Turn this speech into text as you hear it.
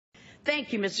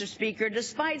Thank you, Mr. Speaker.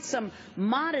 Despite some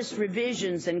modest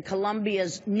revisions in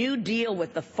Colombia's new deal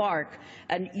with the FARC,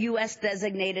 a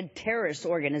U.S.-designated terrorist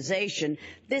organization,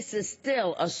 this is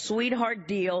still a sweetheart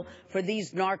deal for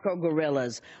these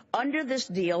narco-guerrillas. Under this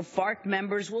deal, FARC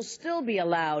members will still be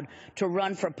allowed to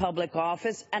run for public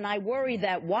office, and I worry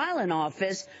that while in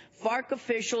office, FARC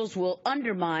officials will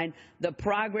undermine the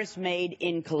progress made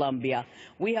in Colombia.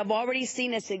 We have already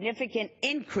seen a significant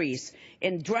increase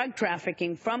in drug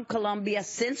trafficking from Colombia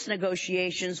since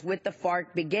negotiations with the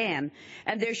FARC began,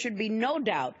 and there should be no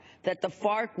doubt that the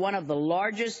FARC, one of the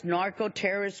largest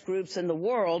narco-terrorist groups in the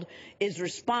world, is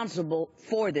responsible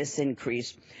for this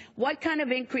increase. What kind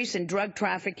of increase in drug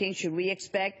trafficking should we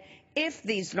expect if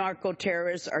these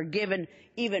narco-terrorists are given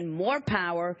even more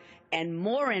power and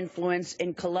more influence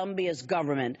in Colombia's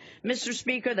government? Mr.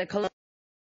 Speaker, the Colombian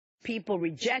people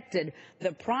rejected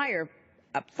the prior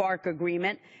FARC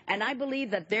agreement, and I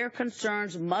believe that their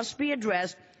concerns must be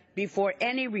addressed before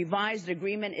any revised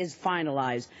agreement is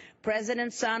finalized.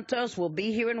 President Santos will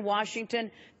be here in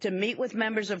Washington to meet with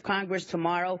members of Congress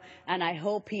tomorrow, and I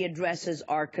hope he addresses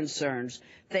our concerns.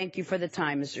 Thank you for the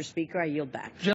time, Mr. Speaker. I yield back.